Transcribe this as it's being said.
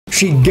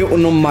She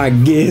guilting on my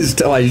gears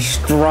till I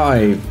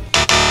strive.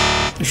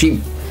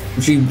 She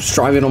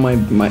striving on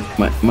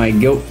my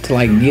guilt till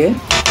I gear.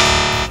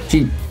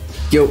 She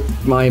guilt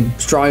my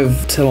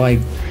strive till I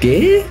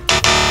gear.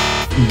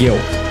 Guilt.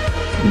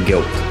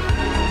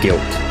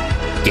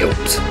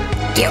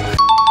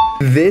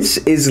 This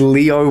is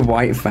Leo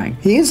Whitefang.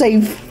 He is a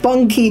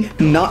funky,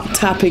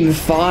 nut-tapping,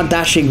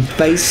 far-dashing,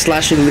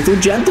 face-slashing little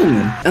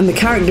gentleman. And the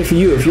character for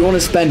you if you want to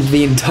spend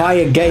the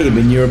entire game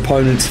in your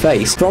opponent's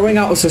face, throwing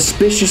out a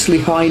suspiciously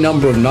high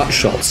number of nut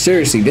shots.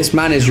 Seriously, this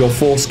man is your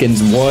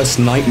foreskin's worst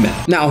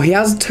nightmare. Now, he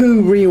has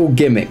two real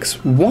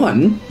gimmicks.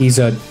 One, he's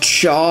a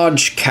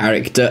charge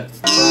character.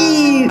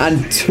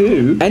 And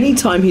two,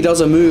 anytime he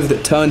does a move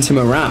that turns him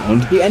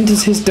around, he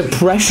enters his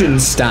depression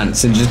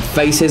stance and just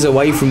faces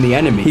away from the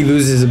enemy. He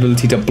loses his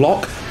ability to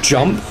block,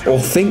 jump, or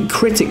think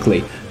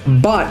critically,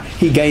 but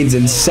he gains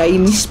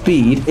insane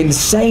speed,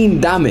 insane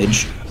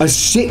damage, a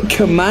sick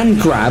command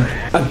grab,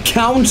 a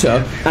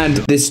counter, and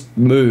this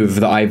move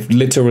that I've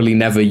literally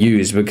never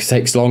used because it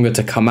takes longer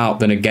to come out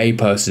than a gay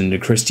person in a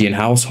Christian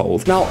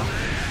household. Now,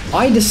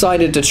 I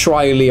decided to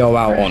try Leo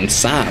out on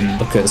Sam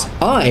because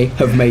I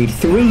have made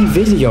 3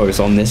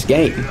 videos on this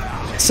game.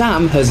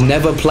 Sam has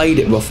never played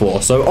it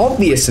before, so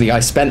obviously I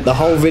spent the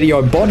whole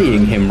video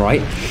bodying him,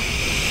 right?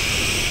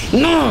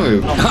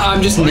 No!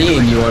 I'm just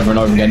kneeing you over and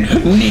over again.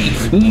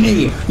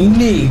 Knee.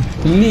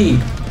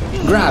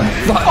 Grab.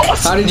 Fuck.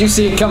 How did you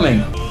see it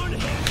coming?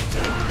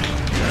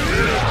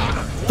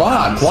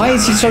 Fuck. Why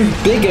is he so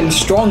big and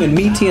strong and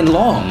meaty and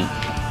long?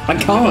 I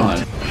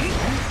can't.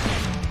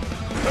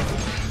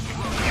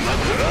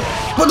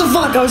 What the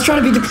fuck? I was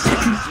trying to be the...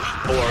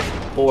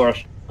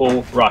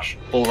 Full rush.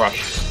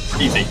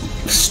 Easy.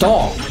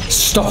 Stop.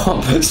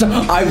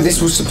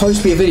 This was supposed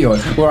to be a video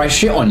where I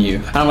shit on you.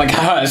 And I'm like,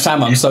 ah,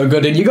 Sam, I'm so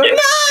good. And you go,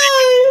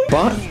 no!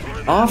 But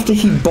after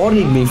he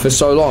bodied me for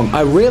so long,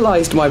 I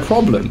realized my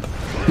problem.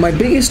 My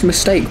biggest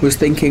mistake was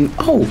thinking,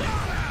 oh,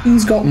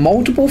 he's got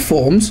multiple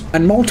forms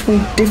and multiple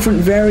different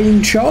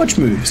varying charge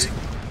moves.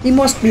 He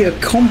must be a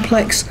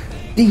complex,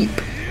 deep,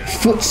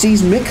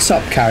 footsies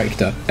mix-up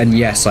character. And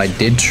yes, I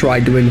did try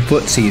doing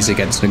footsies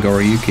against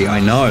Nagoriyuki, I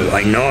know.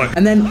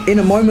 And then in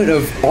a moment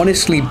of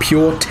honestly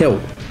pure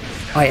tilt,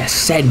 I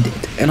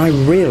ascended and I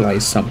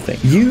realized something.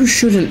 You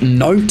shouldn't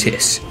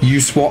notice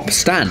you swap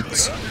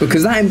stance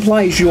because that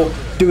implies you're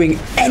doing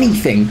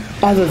anything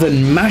other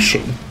than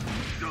mashing.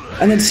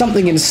 And then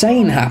something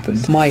insane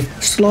happened. My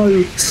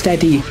slow,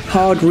 steady,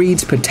 hard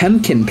reads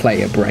Potemkin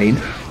player brain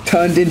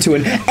turned into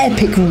an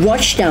epic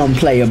rushdown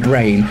player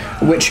brain,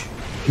 which,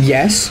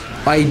 yes,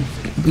 I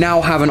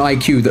now have an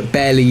IQ that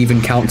barely even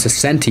counts as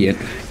sentient,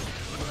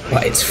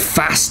 but it's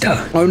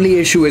faster. Only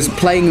issue is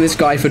playing this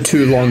guy for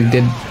too long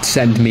did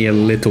send me a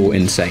little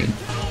insane.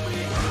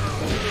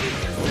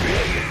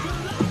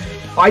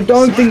 I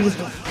don't think this...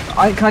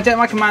 can I take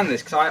my command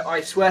this? Because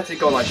I swear to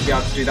God I should be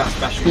able to do that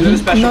special. You know the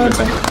special move?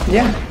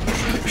 Yeah.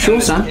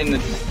 Sure, Sam. I'm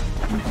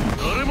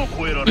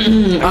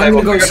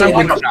gonna go say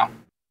now.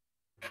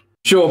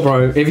 Sure,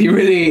 bro. If you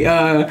really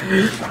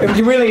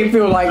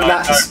feel like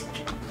that's...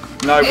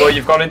 No, bro,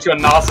 you've gone into a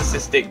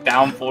narcissistic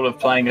downfall of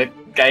playing a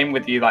game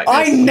with you like this.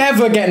 I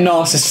never get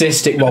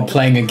narcissistic while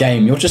playing a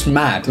game. You're just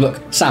mad.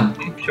 Look, Sam.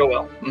 Sure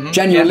will.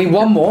 Genuinely, yeah.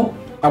 One more.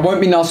 I won't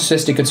be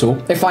narcissistic at all.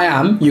 If I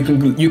am, you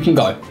can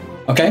go.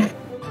 Okay?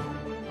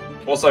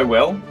 Also,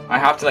 Will, I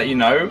have to let you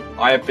know,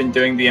 I have been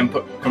doing the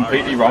input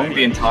completely wrong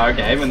the entire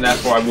game, and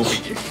therefore I will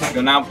beat you.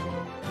 You're now...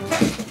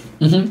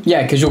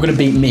 Yeah, because you're going to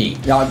beat me.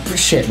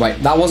 Shit,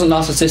 wait, that wasn't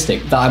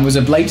narcissistic. That was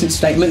a blatant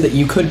statement that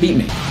you could beat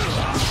me.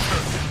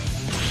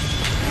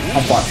 Oh,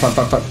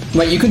 fuck.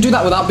 Wait, you could do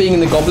that without being in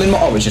the goblin mode?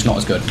 Oh, it's just not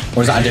as good.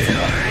 Or is that a different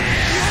one?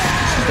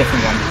 It's a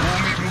different one.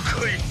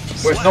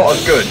 Well, it's not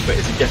as good, but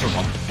it's a different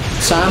one.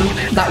 Sam,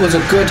 that was a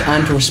good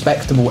and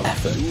respectable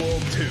effort.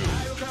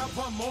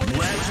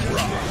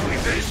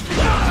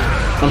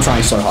 I'm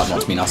trying so hard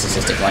not to be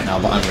narcissistic right now,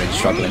 but I'm really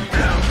struggling.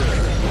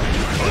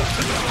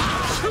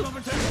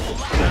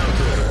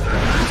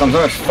 I'm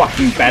so much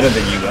fucking better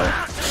than you, Will.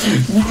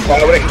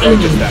 Why would it go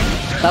just then?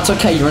 That's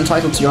okay, you're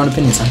entitled to your own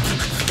opinion, Sam.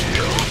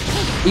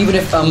 Even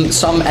if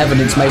some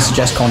evidence may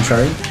suggest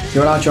contrary,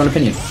 you're allowed your own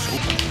opinion.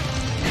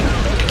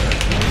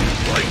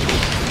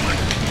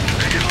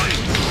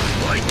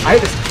 I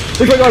hate this.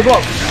 Look at my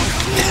block.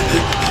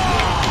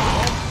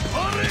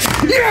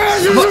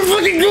 Yes, this is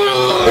fucking good!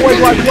 Oh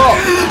my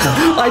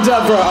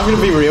God. Bro, I'm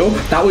gonna be real.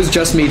 That was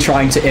just me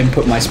trying to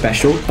input my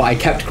special, but I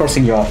kept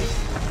crossing you off.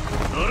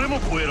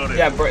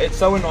 Yeah, bro, it's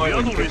so annoying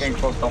when you keep getting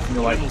crossed off and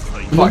you're like,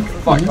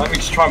 fuck, let me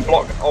just try and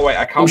block. Oh wait,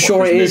 I can't. I'm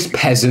sure it is,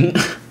 peasant.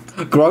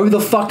 Grow the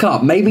fuck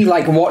up. Maybe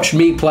like watch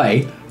me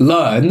play,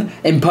 learn,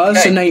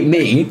 impersonate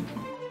me.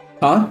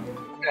 Huh?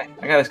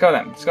 Okay, let's go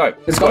then. Let's go.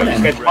 Let's go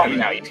then. You're scared to fight me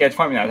now. You're scared to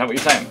fight me now. Is that what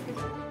you're saying?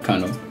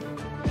 Kind of.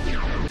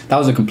 That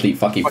was a complete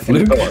fucking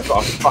fluke.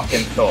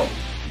 Fucking thought.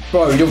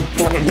 Bro, you're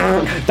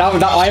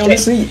I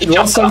honestly,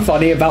 what's so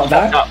funny about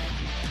that?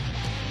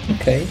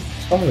 Okay,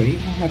 sorry.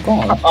 Oh my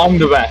God. I'm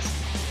the best.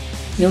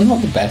 You're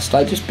not the best.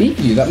 I just beat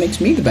you. That makes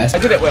me the best. I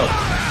did it, Will.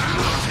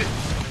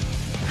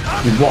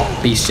 You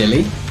what? Be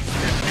silly?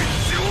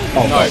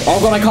 Oh, No. oh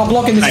god, I can't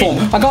block in this Hey. form.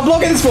 I can't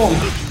block in this form.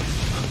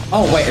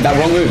 Oh wait, that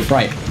wrong move.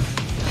 Right.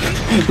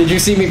 Did you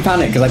see me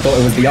panic because I thought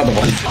it was the other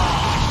one?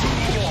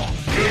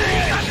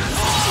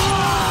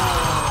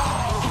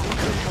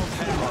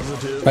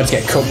 Let's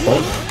get cooked, bro.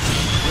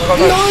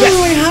 No,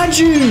 I had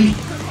you.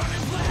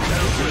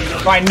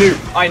 I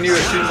knew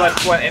as soon as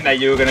I went in there,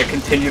 you were going to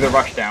continue the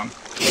rush down.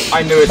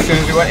 I knew as soon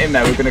as we went in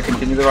there, we were going to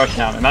continue the rush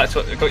down, and that's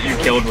what got you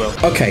killed, Will.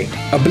 Okay,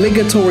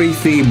 obligatory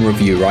theme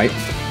review, right?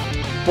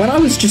 When I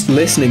was just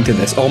listening to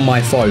this on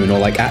my phone or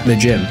like at the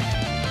gym,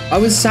 I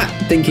was sat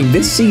thinking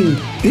this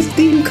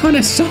theme kind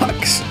of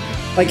sucks.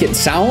 Like it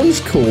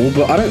sounds cool,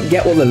 but I don't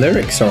get what the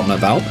lyrics are on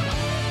about.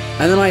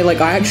 And then I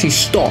actually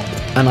stopped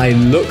and I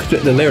looked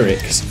at the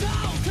lyrics,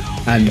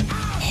 and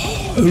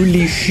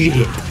holy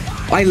shit.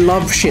 I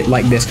love shit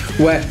like this,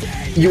 where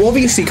you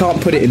obviously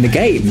can't put it in the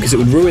game because it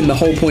would ruin the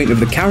whole point of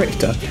the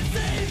character.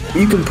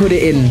 You can put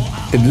it in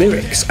the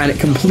lyrics and it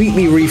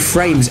completely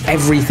reframes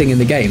everything in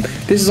the game.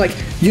 This is like,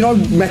 you know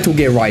Metal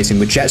Gear Rising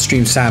with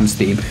Jetstream Sam's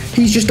theme?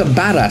 He's just a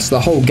badass the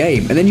whole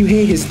game, and then you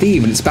hear his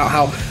theme and it's about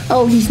how,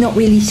 oh, he's not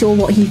really sure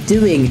what he's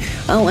doing.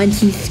 Oh, and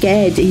he's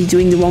scared that he's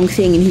doing the wrong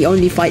thing and he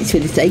only fights for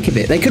the sake of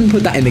it. They couldn't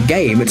put that in the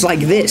game. It's like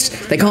this.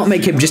 They can't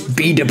make him just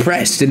be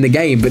depressed in the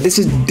game, but this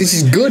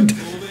is good.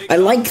 I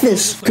like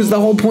this because the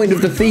whole point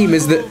of the theme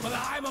is that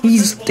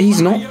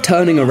he's not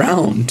turning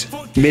around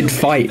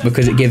mid-fight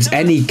because it gives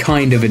any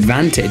kind of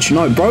advantage.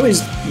 No, bro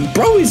is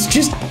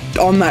just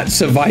on that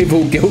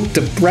survival guilt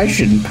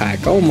depression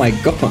pack. Oh my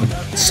god.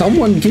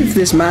 Someone give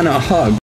this man a hug.